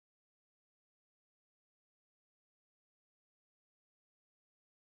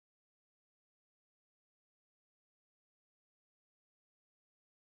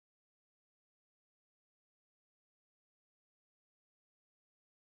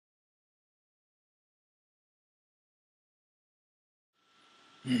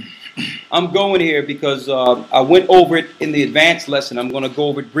I'm going here because I went over it in the advanced lesson. I'm going to go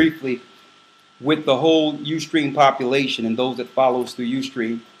over it briefly with the whole Ustream population and those that follows through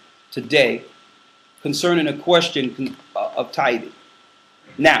Ustream today concerning a question of tithing.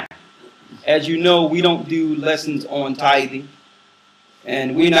 Now, as you know, we don't do lessons on tithing,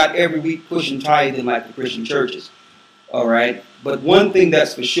 and we're not every week pushing tithing like the Christian churches. All right? But one thing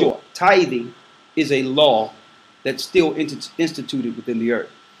that's for sure, tithing is a law that's still instituted within the earth.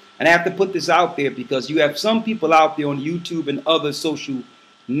 And I have to put this out there because you have some people out there on YouTube and other social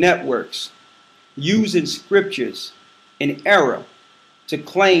networks using scriptures in error to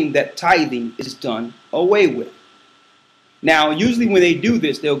claim that tithing is done away with. Now, usually when they do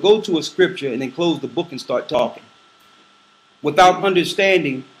this, they'll go to a scripture and then close the book and start talking without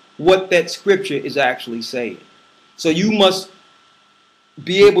understanding what that scripture is actually saying. So you must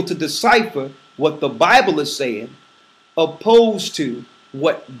be able to decipher what the Bible is saying opposed to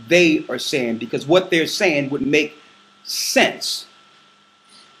what they are saying, because what they're saying would make sense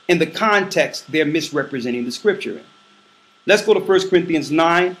in the context they're misrepresenting the scripture in. Let's go to 1 Corinthians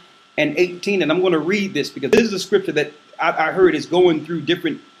 9 and 18, and I'm going to read this because this is a scripture that I heard is going through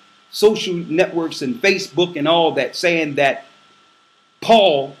different social networks and Facebook and all that, saying that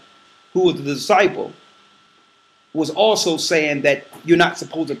Paul, who was the disciple, was also saying that you're not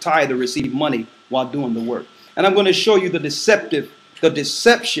supposed to tithe or receive money while doing the work. And I'm going to show you the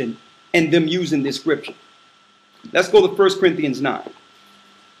deception in them using this scripture. Let's go to 1 Corinthians 9.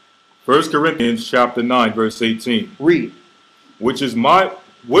 1 Corinthians chapter 9, verse 18. Read. What is my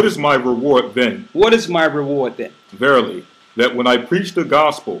reward then? What is my reward then? Verily, that when I preach the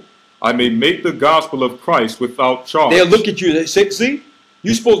gospel, I may make the gospel of Christ without charge. They'll look at you and say, see,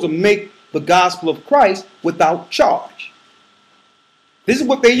 you're supposed to make the gospel of Christ without charge. This is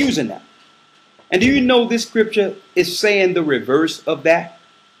what they're using now. And do you know this scripture is saying the reverse of that?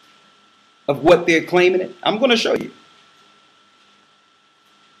 Of what they're claiming it? I'm going to show you.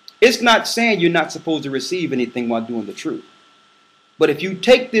 It's not saying you're not supposed to receive anything while doing the truth. But if you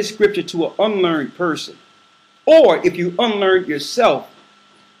take this scripture to an unlearned person, or if you unlearn yourself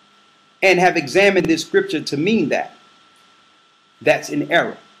and have examined this scripture to mean that, that's in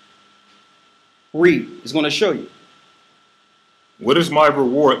error. Read. It's going to show you. What is my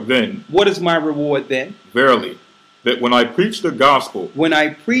reward then? What is my reward then? Verily, that when I preach the gospel, when I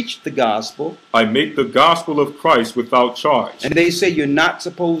preach the gospel, I make the gospel of Christ without charge. And they say you're not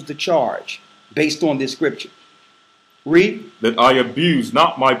supposed to charge based on this scripture. Read. That I abuse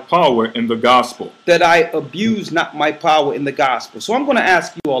not my power in the gospel. That I abuse not my power in the gospel. So I'm going to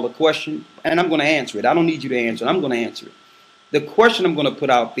ask you all a question, and I'm going to answer it. I don't need you to answer it. I'm going to answer it. The question I'm going to put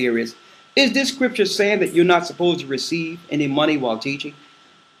out there is this scripture saying that you're not supposed to receive any money while teaching?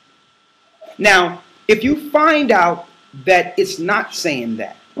 Now, if you find out that it's not saying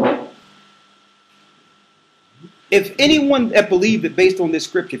that, if anyone that believed it based on this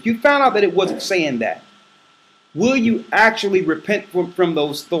scripture, if you found out that it wasn't saying that, will you actually repent from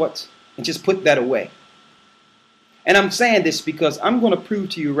those thoughts and just put that away? And I'm saying this because I'm going to prove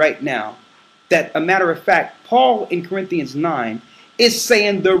to you right now that, a matter of fact, Paul in Corinthians 9 is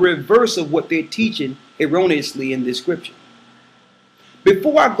saying the reverse of what they're teaching erroneously in this scripture.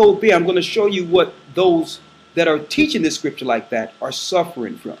 Before I go there, I'm going to show you what those that are teaching this scripture like that are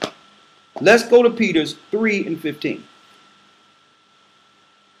suffering from. Let's go to Peter's 3 and 15.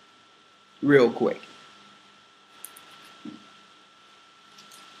 Real quick.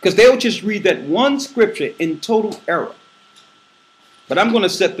 Because they'll just read that one scripture in total error. But I'm going to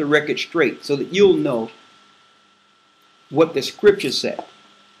set the record straight so that you'll know what the scripture said.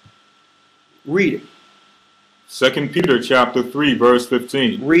 Read it. 2 Peter chapter 3, verse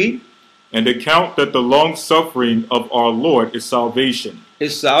 15. Read. And account that the long suffering of our Lord is salvation.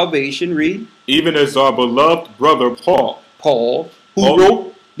 Is salvation. Read. Even as our beloved brother Paul. Paul, who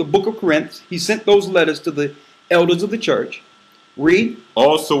wrote the book of Corinth, he sent those letters to the elders of the church. Read.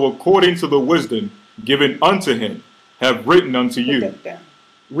 Also according to the wisdom given unto him, have written unto you. Put that down.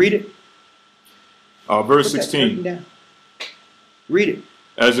 Read it. Verse 16. Read it.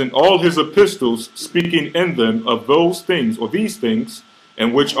 As in all his epistles, speaking in them of those things, or these things,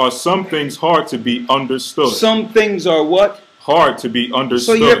 in which are some things hard to be understood. Some things are what? Hard to be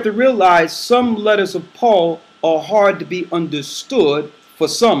understood. So you have to realize some letters of Paul are hard to be understood for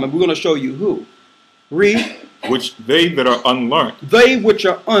some, and we're going to show you who. Read. Which they that are unlearned. They which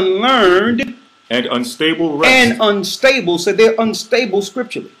are unlearned. And unstable rest. And unstable, so they're unstable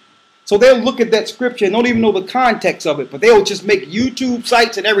scripturally. So they'll look at that scripture and don't even know the context of it, but they'll just make YouTube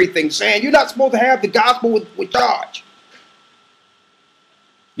sites and everything saying you're not supposed to have the gospel with charge.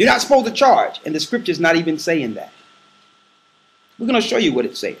 You're not supposed to charge. And the scripture's not even saying that. We're going to show you what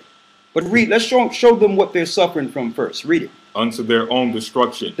it's saying. But read, let's show them what they're suffering from first. Read it. Unto their own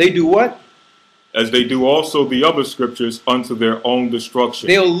destruction. They do what? As they do also the other scriptures unto their own destruction.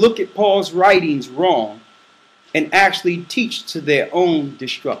 They'll look at Paul's writings wrong and actually teach to their own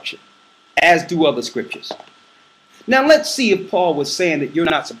destruction, as do other scriptures. Now let's see if Paul was saying that you're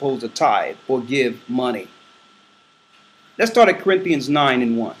not supposed to tithe or give money. Let's start at Corinthians 9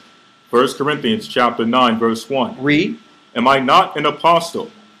 and 1. 1 Corinthians chapter 9 verse 1. Read. Am I not an apostle?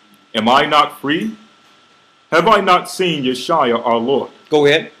 Am I not free? Have I not seen Yeshua our Lord? Go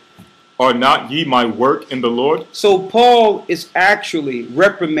ahead. Are not ye my work in the Lord? So Paul is actually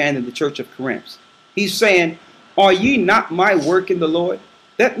reprimanding the church of Corinth. He's saying, are ye not my work in the Lord?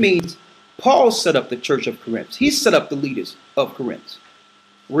 That means Paul set up the church of Corinth. He set up the leaders of Corinth.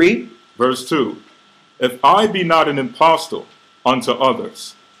 Read. Verse 2. If I be not an apostle unto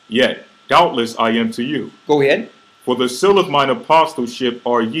others, yet doubtless I am to you. Go ahead. For the seal of mine apostleship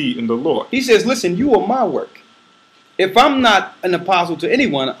are ye in the Lord. He says, listen, you are my work. If I'm not an apostle to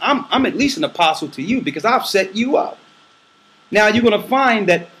anyone, I'm at least an apostle to you because I've set you up. Now you're going to find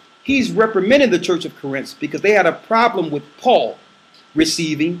that he's reprimanded the church of Corinth because they had a problem with Paul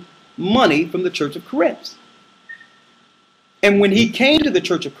receiving money from the church of Corinth. And when he came to the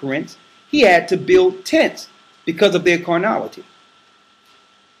church of Corinth, he had to build tents because of their carnality.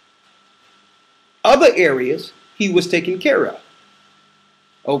 Other areas he was taken care of.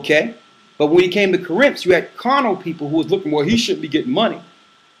 Okay? But when he came to Corinth, you had carnal people who was looking, well, he shouldn't be getting money.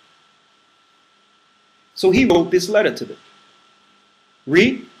 So he wrote this letter to them.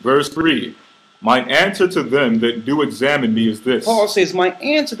 Read. Verse 3. Mine answer to them that do examine me is this. Paul says, my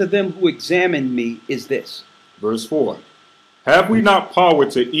answer to them who examine me is this. Verse 4. Have we not power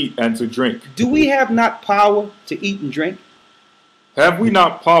to eat and to drink? Do we have not power to eat and drink? Have we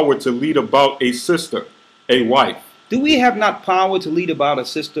not power to lead about a sister, a wife? Do we have not power to lead about a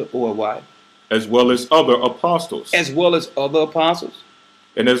sister or a wife? As well as other apostles. As well as other apostles.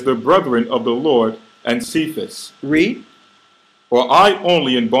 And as the brethren of the Lord and Cephas. Read. Or I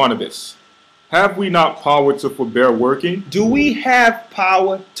only and Barnabas. Have we not power to forbear working? Do we have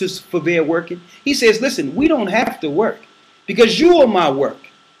power to forbear working? He says, listen, we don't have to work because you are my work.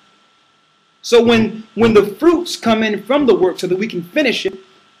 So when the fruits come in from the work so that we can finish it,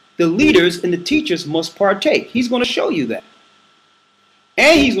 the leaders and the teachers must partake. He's going to show you that.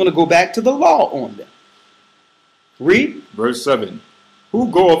 And he's going to go back to the law on them. Read. Verse 7.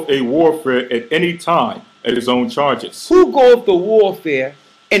 Who goeth a warfare at any time at his own charges? Who goeth the warfare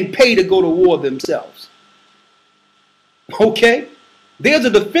and pay to go to war themselves? Okay? There's a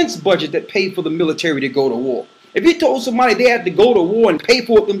defense budget that paid for the military to go to war. If you told somebody they had to go to war and pay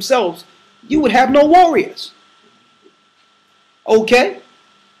for it themselves, you would have no warriors. Okay?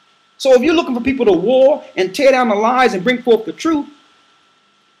 So if you're looking for people to war and tear down the lies and bring forth the truth,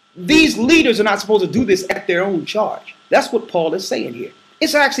 these leaders are not supposed to do this at their own charge. That's what Paul is saying here.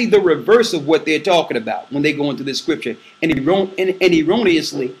 It's actually the reverse of what they're talking about when they go into this scripture and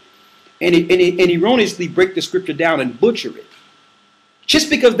erroneously break the scripture down and butcher it. Just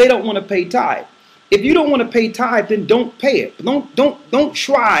because they don't want to pay tithe. If you don't want to pay tithe, then don't pay it. Don't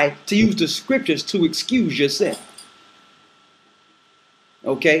try to use the scriptures to excuse your sin.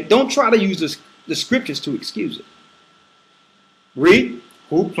 Okay? Don't try to use the scriptures to excuse it. Read.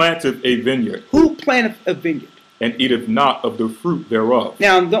 Who planteth a vineyard? Who planteth a vineyard? And eateth not of the fruit thereof.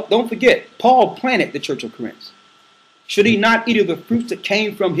 Now, don't forget, Paul planted the church of Corinth. Should he not eat of the fruits that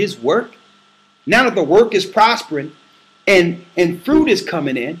came from his work? Now that the work is prospering and fruit is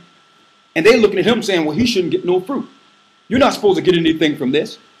coming in, and they're looking at him saying, well, he shouldn't get no fruit. You're not supposed to get anything from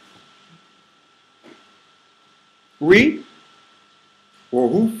this. Read. Or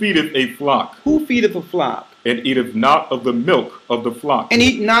who feedeth a flock? Who feedeth a flock? And eateth not of the milk of the flock. And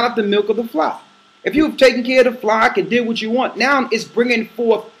eat not of the milk of the flock. If you've taken care of the flock and did what you want, now it's bringing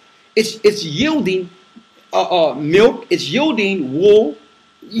forth, it's yielding milk, it's yielding wool.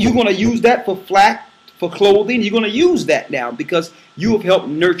 You're going to use that for flax, for clothing. You're going to use that now because you have helped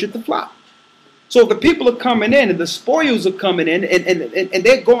nurture the flock. So if the people are coming in and the spoils are coming in and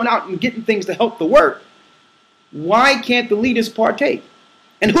they're going out and getting things to help the work, why can't the leaders partake?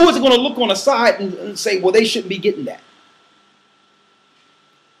 And who is going to look on the side and say, well, they shouldn't be getting that?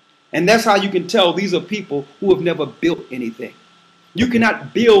 And that's how you can tell these are people who have never built anything. You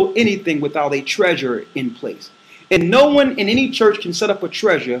cannot build anything without a treasure in place. And no one in any church can set up a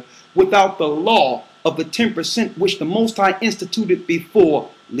treasure without the law of the 10% which the Most High instituted before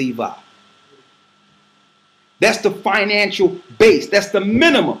Levi. That's the financial base. That's the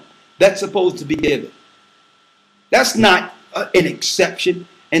minimum that's supposed to be given. That's not an exception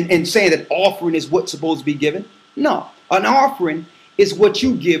and saying that offering is what's supposed to be given. No, An offering is what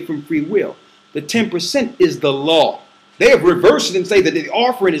you give from free will. The 10% is the law. They have reversed it and say that the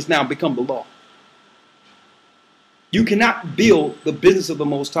offering has now become the law. You cannot build the business of the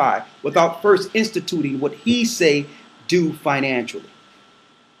Most High without first instituting what he say do financially.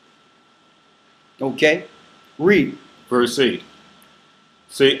 Okay? Read. Verse 8.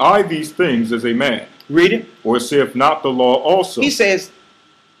 Say I these things as a man? Read it. Or saith not the law also? He says,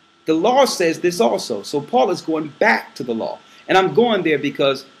 the law says this also. So Paul is going back to the law. And I'm going there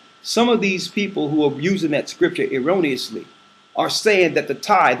because some of these people who are using that scripture erroneously are saying that the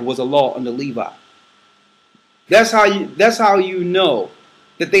tithe was a law under Levi. That's how you know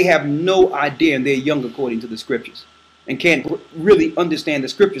that they have no idea and they're young according to the scriptures and can't really understand the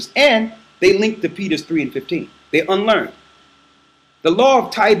scriptures. And they link to Peter's 3 and 15. They're unlearned. The law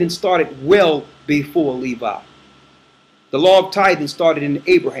of tithing started well before Levi. The law of tithing started in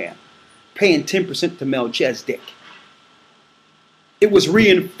Abraham, paying 10% to Melchizedek. It was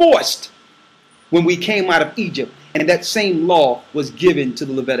reinforced when we came out of Egypt, and that same law was given to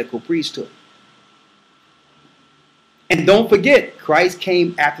the Levitical priesthood. And don't forget, Christ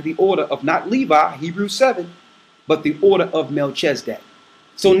came after the order of not Levi, Hebrews 7, but the order of Melchizedek.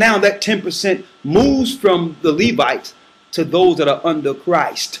 So now that 10% moves from the Levites to those that are under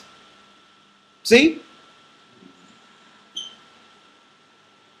Christ. See?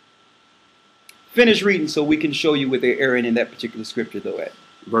 Finish reading so we can show you where they're erring in that particular scripture though at.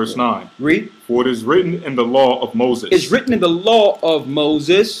 Verse 9. Read. For it is written in the law of Moses. It's written in the law of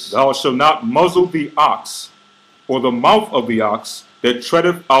Moses. Thou shalt not muzzle the ox, or the mouth of the ox that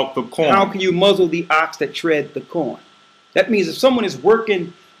treadeth out the corn. How can you muzzle the ox that tread the corn? That means if someone is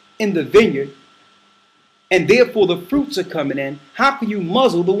working in the vineyard and therefore the fruits are coming in, how can you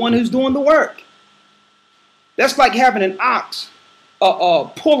muzzle the one who's doing the work? That's like having an ox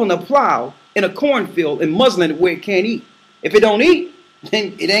pulling a plow in a cornfield and muzzling it where it can't eat. If it don't eat,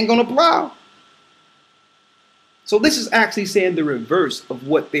 then it ain't going to plow. So this is actually saying the reverse of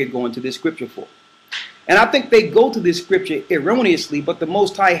what they're going to this scripture for. And I think they go to this scripture erroneously, but the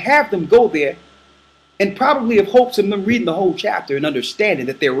Most High have them go there and probably have hopes of them reading the whole chapter and understanding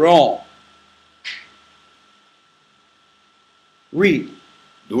that they're wrong. Read.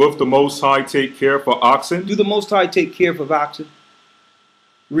 Doeth the Most High take care for oxen? Do the Most High take care of oxen?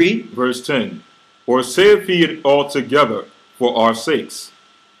 Read. Verse 10. Or saith he it altogether for our sakes?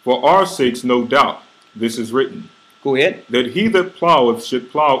 For our sakes, no doubt, this is written. Go ahead. That he that ploweth should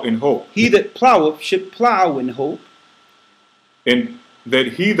plow in hope. He that ploweth should plow in hope. And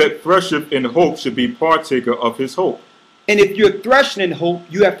that he that thresheth in hope should be partaker of his hope. And if you're threshing in hope,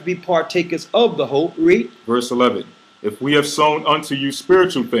 you have to be partakers of the hope. Read. Verse 11. If we have sown unto you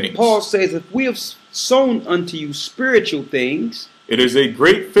spiritual things. Paul says, if we have sown unto you spiritual things. It is a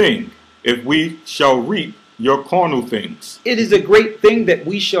great thing if we shall reap your carnal things. It is a great thing that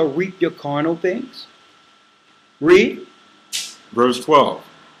we shall reap your carnal things. Read. Verse 12.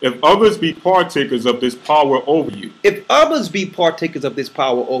 If others be partakers of this power over you. If others be partakers of this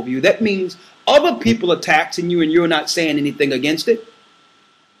power over you, that means other people are taxing you and you're not saying anything against it.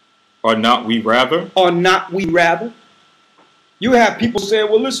 Are not we rather? Are not we rather? You have people saying,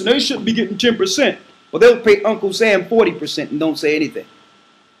 well, listen, they shouldn't be getting 10%. Well, they'll pay Uncle Sam 40% and don't say anything.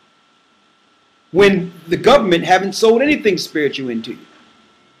 When the government haven't sold anything spiritual into you.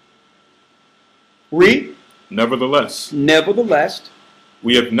 Read. Nevertheless. Nevertheless.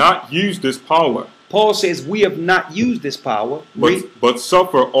 We have not used this power. Paul says we have not used this power. But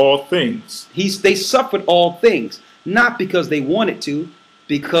suffer all things. They suffered all things. Not because they wanted to.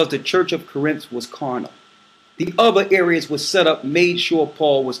 Because the church of Corinth was carnal. The other areas were set up, made sure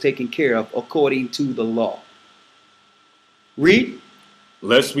Paul was taken care of according to the law. Read.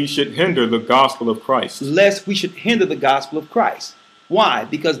 Lest we should hinder the gospel of Christ. Lest we should hinder the gospel of Christ. Why?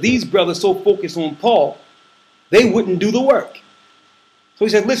 Because these brothers so focused on Paul, they wouldn't do the work. So he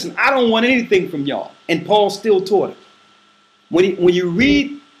said, listen, I don't want anything from y'all. And Paul still taught it. When you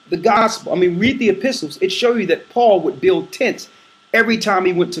read the gospel, read the epistles, it shows you that Paul would build tents every time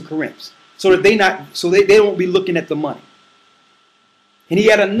he went to Corinth. So that they don't be looking at the money. And he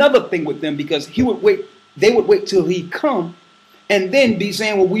had another thing with them because they would wait till he come and then be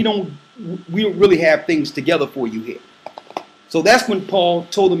saying, well, we don't really have things together for you here. So that's when Paul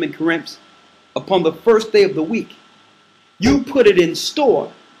told them in Corinth, upon the first day of the week, you put it in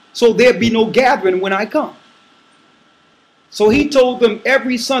store so there be no gathering when I come. So he told them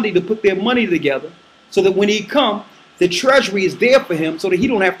every Sunday to put their money together so that when he come, the treasury is there for him so that he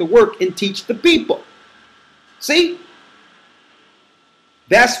don't have to work and teach the people. See?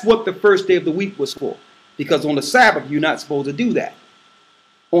 That's what the first day of the week was for. Because on the Sabbath, you're not supposed to do that.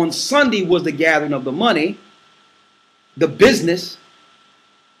 On Sunday was the gathering of the money. the business,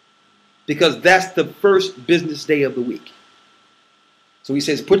 because that's the first business day of the week. So he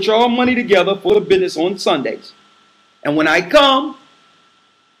says, put your money together for the business on Sundays. And when I come,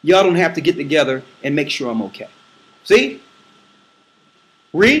 y'all don't have to get together and make sure I'm okay. See?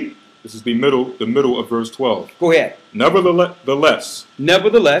 Read. This is the middle of verse 12. Go ahead. Nevertheless,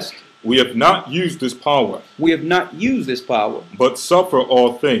 we have not used this power. We have not used this power. But suffer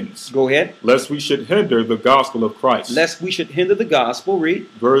all things. Go ahead. Lest we should hinder the gospel of Christ. Lest we should hinder the gospel. Read.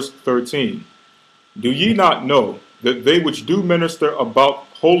 Verse 13. Do ye not know that they which do minister about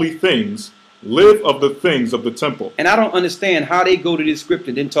holy things live of the things of the temple? And I don't understand how they go to this scripture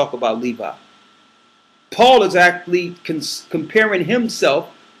and then talk about Levi. Paul is actually comparing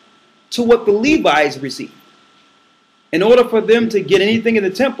himself to what the Levites received. In order for them to get anything in the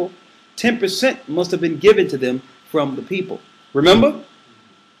temple, 10% must have been given to them from the people. Remember?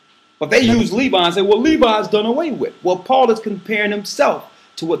 But they use Levi and say, well, Levi's done away with. Well, Paul is comparing himself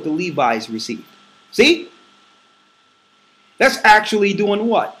to what the Levites received. See? That's actually doing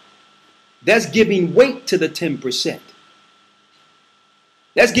what? That's giving weight to the 10%.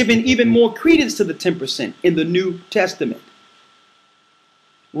 That's giving even more credence to the 10% in the New Testament.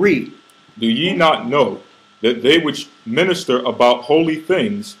 Read. Do ye not know that they which minister about holy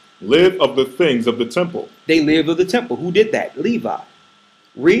things live of the things of the temple? They live of the temple. Who did that? Levi.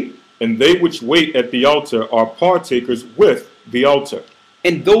 Read. And they which wait at the altar are partakers with the altar.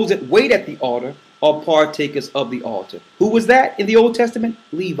 And those that wait at the altar are partakers of the altar. Who was that in the Old Testament?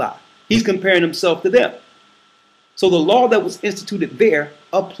 Levi. He's comparing himself to them. So the law that was instituted there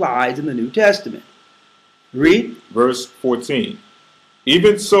applies in the New Testament. Read. Verse 14.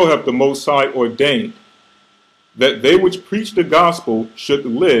 Even so hath the Most High ordained that they which preach the gospel should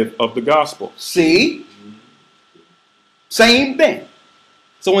live of the gospel. See? Same thing.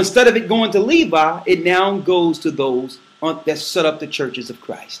 So instead of it going to Levi, it now goes to those that set up the churches of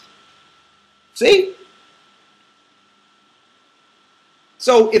Christ. See?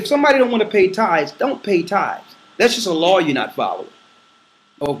 So if somebody don't want to pay tithes, don't pay tithes. That's just a law you're not following.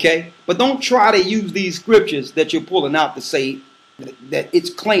 Okay? But don't try to use these scriptures that you're pulling out to say that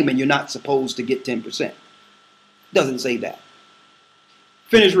it's claiming you're not supposed to get 10%. It doesn't say that.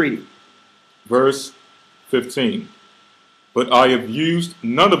 Finish reading. Verse 15. But I have used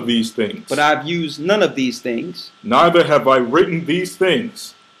none of these things. But I've used none of these things. Neither have I written these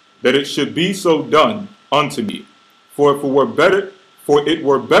things, that it should be so done unto me. For it were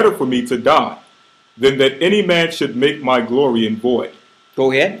better for me to die, than that any man should make my glory in void.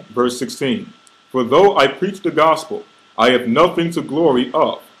 Go ahead. Verse 16. For though I preach the gospel, I have nothing to glory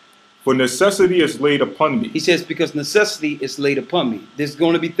of, for necessity is laid upon me. He says, because necessity is laid upon me. There's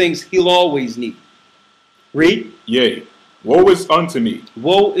going to be things he'll always need. Read. Yea, woe is unto me.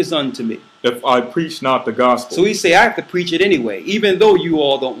 Woe is unto me. If I preach not the gospel. So he say, I have to preach it anyway, even though you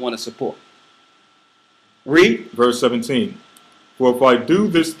all don't want to support. Read. Verse 17. For if I do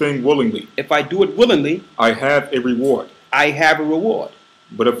this thing willingly. If I do it willingly. I have a reward. I have a reward.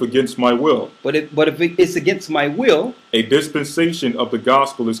 But if against my will. But if it's against my will. A dispensation of the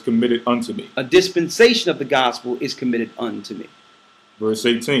gospel is committed unto me. A dispensation of the gospel is committed unto me. Verse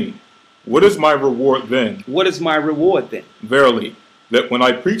 18. What is my reward then? What is my reward then? Verily, that when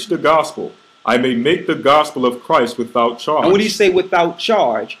I preach the gospel, I may make the gospel of Christ without charge. And when he say without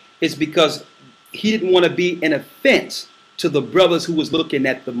charge, it's because he didn't want to be an offense to the brothers who was looking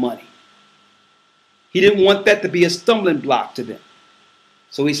at the money. He didn't want that to be a stumbling block to them.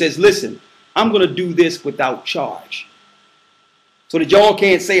 So he says, listen, I'm going to do this without charge. So that y'all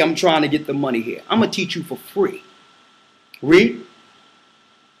can't say I'm trying to get the money here. I'm going to teach you for free. Read.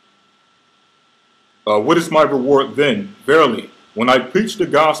 What is my reward then? Verily, when I preach the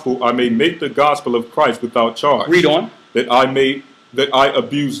gospel, I may make the gospel of Christ without charge. Read on. That I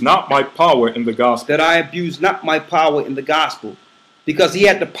abuse not my power in the gospel. That I abuse not my power in the gospel. Because he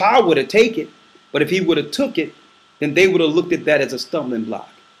had the power to take it. But if he would have took it, then they would have looked at that as a stumbling block.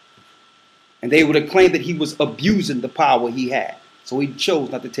 And they would have claimed that he was abusing the power he had. So he chose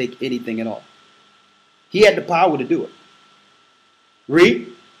not to take anything at all. He had the power to do it.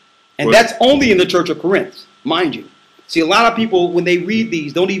 Read. And that's only in the Church of Corinth, mind you. See, a lot of people, when they read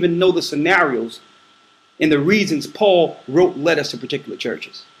these, don't even know the scenarios and the reasons Paul wrote letters to particular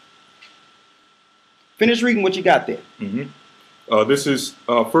churches. Finish reading what you got there. Mm-hmm. This is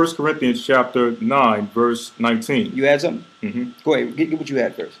 1 Corinthians chapter 9, verse 19. You had something? Mm-hmm. Go ahead. Get what you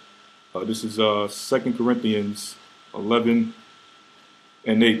had first. This is 2 Corinthians 11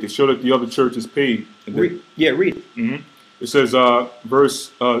 and 8. They show that the other church is paid. Read it. Mm-hmm. It says,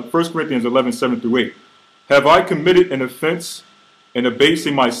 1 Corinthians 11, 7 through 8. Have I committed an offense in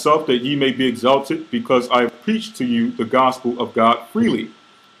abasing myself that ye may be exalted, because I have have preached to you the gospel of God freely.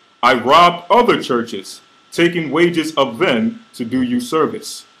 I robbed other churches, taking wages of them to do you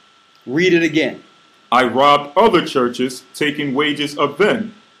service. Read it again. I robbed other churches, taking wages of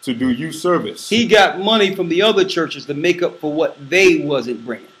them to do you service. He got money from the other churches to make up for what they wasn't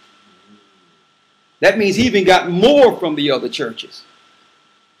bringing. That means he even got more from the other churches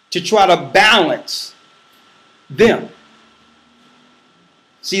to try to balance them.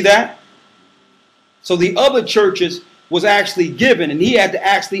 See that? So the other churches was actually given, and he had to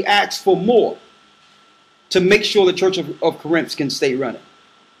actually ask for more to make sure the church of Corinth can stay running,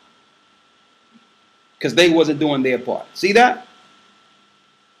 because they wasn't doing their part. See that?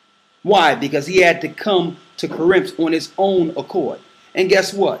 Why? Because he had to come to Corinth on his own accord. And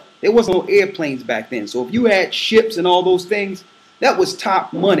guess what? There wasn't no airplanes back then. So if you had ships and all those things, that was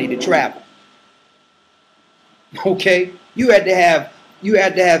top money to travel. Okay? You had to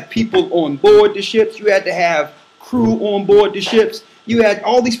have people on board the ships. You had to have crew on board the ships.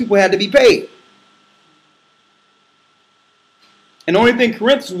 All these people had to be paid. And the only thing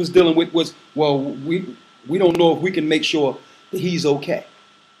Corinth was dealing with was, well, we don't know if we can make sure that he's okay.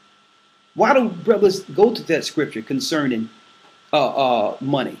 Why do brothers go to that scripture concerning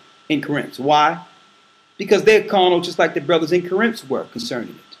money in Corinth? Why? Because they're carnal just like the brothers in Corinth were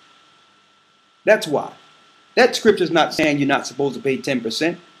concerning it. That's why. That scripture is not saying you're not supposed to pay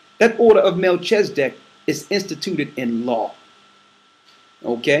 10%. That order of Melchizedek is instituted in law.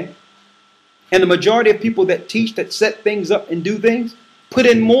 Okay? And the majority of people that teach, that set things up and do things, put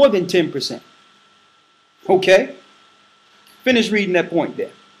in more than 10%. Okay? Finish reading that point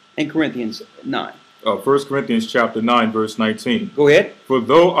there in Corinthians 9. 1 Corinthians chapter 9, verse 19. Go ahead. For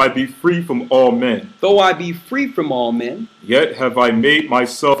though I be free from all men, though I be free from all men, yet have I made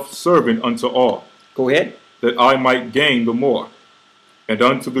myself servant unto all. Go ahead. That I might gain the more. And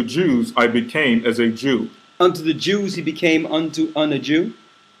unto the Jews I became as a Jew. Unto the Jews he became unto a Jew.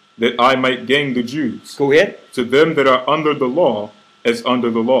 That I might gain the Jews. Go ahead. To them that are under the law, as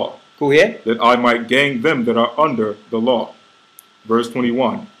under the law. Go ahead. That I might gain them that are under the law. Verse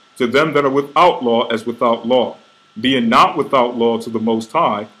 21. To them that are without law, as without law, being not without law to the Most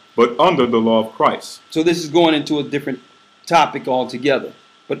High, but under the law of Christ. So this is going into a different topic altogether.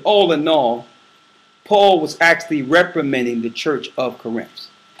 But all in all, Paul was actually reprimanding the church of Corinth,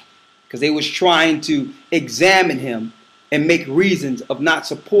 because they was trying to examine him and make reasons of not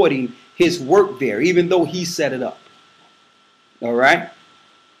supporting his work there, even though he set it up. All right?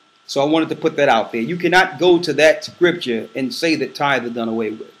 So I wanted to put that out there. You cannot go to that scripture and say that tithe is done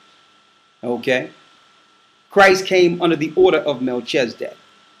away with. Okay? Christ came under the order of Melchizedek.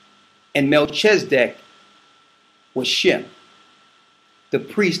 And Melchizedek was Shem, the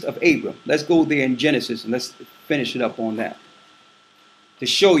priest of Abram. Let's go there in Genesis and let's finish it up on that, to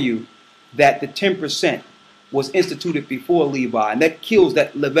show you that the 10% was instituted before Levi, and that kills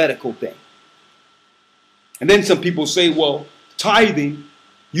that Levitical thing. And then some people say, well, tithing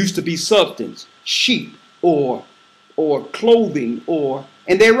used to be substance, sheep or clothing,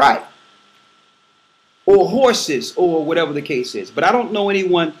 and they're right, or horses, or whatever the case is. But I don't know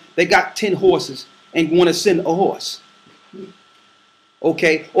anyone that got 10 horses and want to send a horse.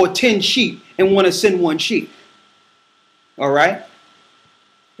 Okay, or 10 sheep and want to send 1 sheep. All right?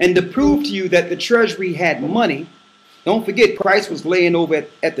 And to prove to you that the treasury had money, don't forget Christ was laying over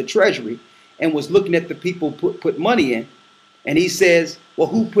at the treasury and was looking at the people put money in. And he says, well,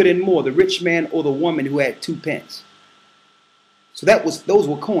 who put in more, the rich man or the woman who had 2 pence? So those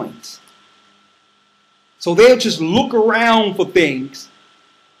were coins. So they'll just look around for things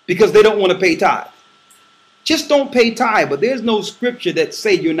because they don't want to pay tithe. Just don't pay tithe, but there's no scripture that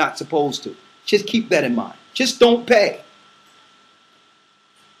say you're not supposed to. Just keep that in mind. Just don't pay.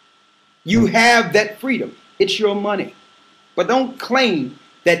 You have that freedom. It's your money. But don't claim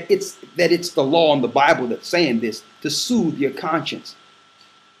that it's the law in the Bible that's saying this to soothe your conscience.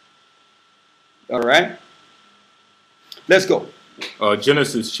 All right? Let's go.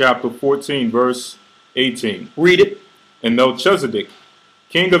 Genesis chapter 14, verse 18. Read it. And Melchizedek,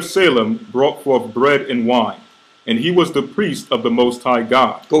 king of Salem, brought forth bread and wine, and he was the priest of the Most High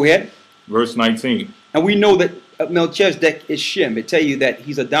God. Go ahead. Verse 19. And we know that Melchizedek is Shem. It tell you that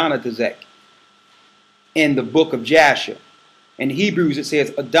he's Adonizedek in the book of Jasher. In Hebrews it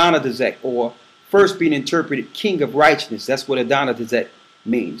says Adonizedek, or first being interpreted king of righteousness. That's what Adonizedek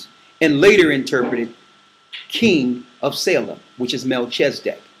means. And later interpreted king of Salem, which is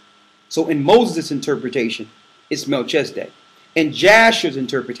Melchizedek. So in Moses' interpretation, it's Melchizedek. In Jasher's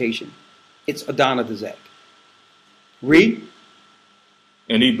interpretation, it's Adonizedek. Read.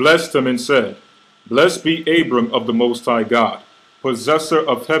 And he blessed him and said, Blessed be Abram of the Most High God, possessor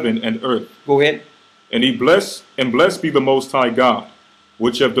of heaven and earth. Go ahead. And blessed be the Most High God,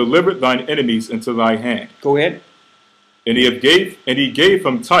 which have delivered thine enemies into thy hand. Go ahead. And he gave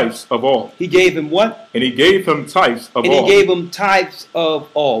him tithes of all. He gave him what? And he gave him tithes of all. And he gave him tithes of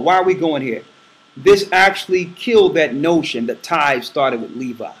all. Why are we going here? This actually killed that notion that tithes started with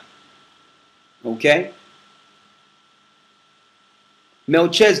Levi. Okay?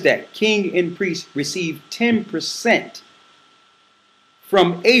 Melchizedek, king and priest, received 10%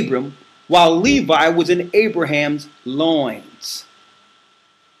 from Abram, while Levi was in Abraham's loins.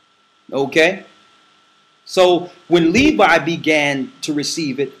 Okay? So when Levi began to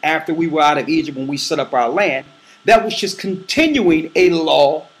receive it after we were out of Egypt, when we set up our land, that was just continuing a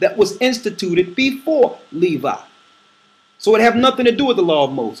law that was instituted before Levi. So it had nothing to do with the law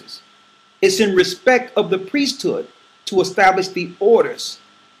of Moses. It's in respect of the priesthood to establish the orders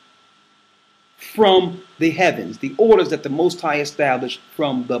from the heavens, the orders that the Most High established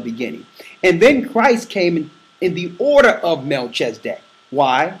from the beginning. And then Christ came in the order of Melchizedek.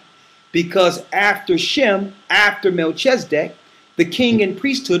 Why? Because after Shem, after Melchizedek, the king and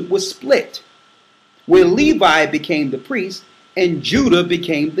priesthood was split, where Levi became the priest and Judah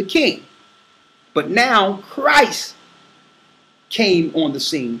became the king. But now Christ came on the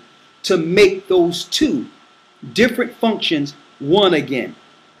scene to make those two different functions one again.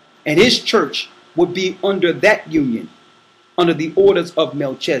 And his church would be under that union, under the orders of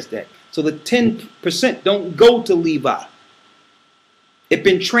Melchizedek. So the 10% don't go to Levi. It's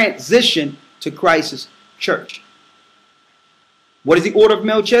been transitioned to Christ's church. What is the order of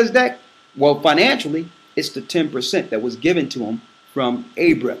Melchizedek? Well, financially, it's the 10% that was given to him from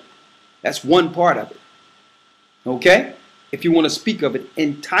Abram. That's one part of it. Okay? If you want to speak of it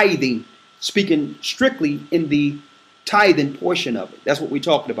in tithing, speaking strictly in the tithing portion of it. That's what we're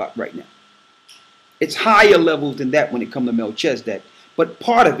talking about right now. It's higher levels than that when it comes to Melchizedek. But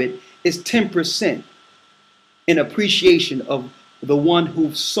part of it is 10% in appreciation of the one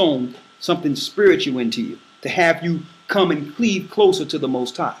who's sown something spiritual into you, to have you come and cleave closer to the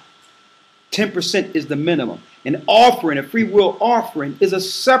Most High. 10% is the minimum. An offering, a free will offering, is a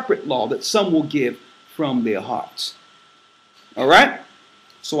separate law that some will give from their hearts. All right?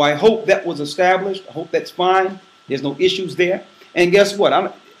 So I hope that was established. I hope that's fine. There's no issues there. And guess what?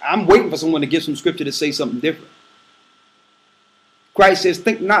 I'm waiting for someone to give some scripture to say something different. Christ says,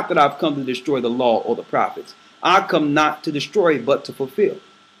 think not that I've come to destroy the law or the prophets. I come not to destroy, but to fulfill.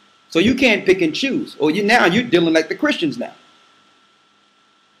 So you can't pick and choose. Or you're dealing like the Christians now.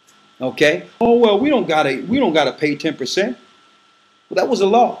 Okay? Oh well, we don't gotta pay 10%. Well, that was a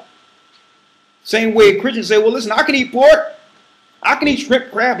law. Same way Christians say, well, listen, I can eat pork, I can eat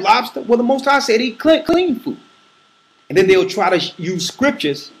shrimp, crab, lobster. Well, the Most High said eat clean food. And then they'll try to use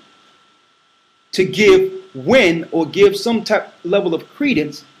scriptures to give some type level of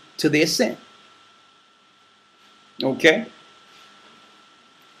credence to their sin. Okay?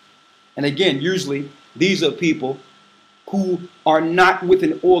 And again, usually these are people who are not with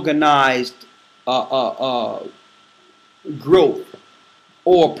an organized growth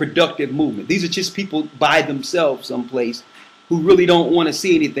or productive movement. These are just people by themselves someplace who really don't want to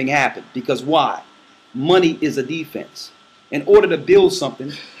see anything happen. Because why? Money is a defense. In order to build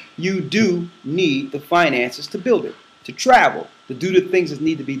something, you do need the finances to build it, to travel, to do the things that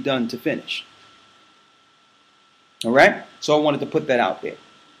need to be done to finish. All right? So I wanted to put that out there.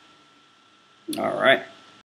 All right.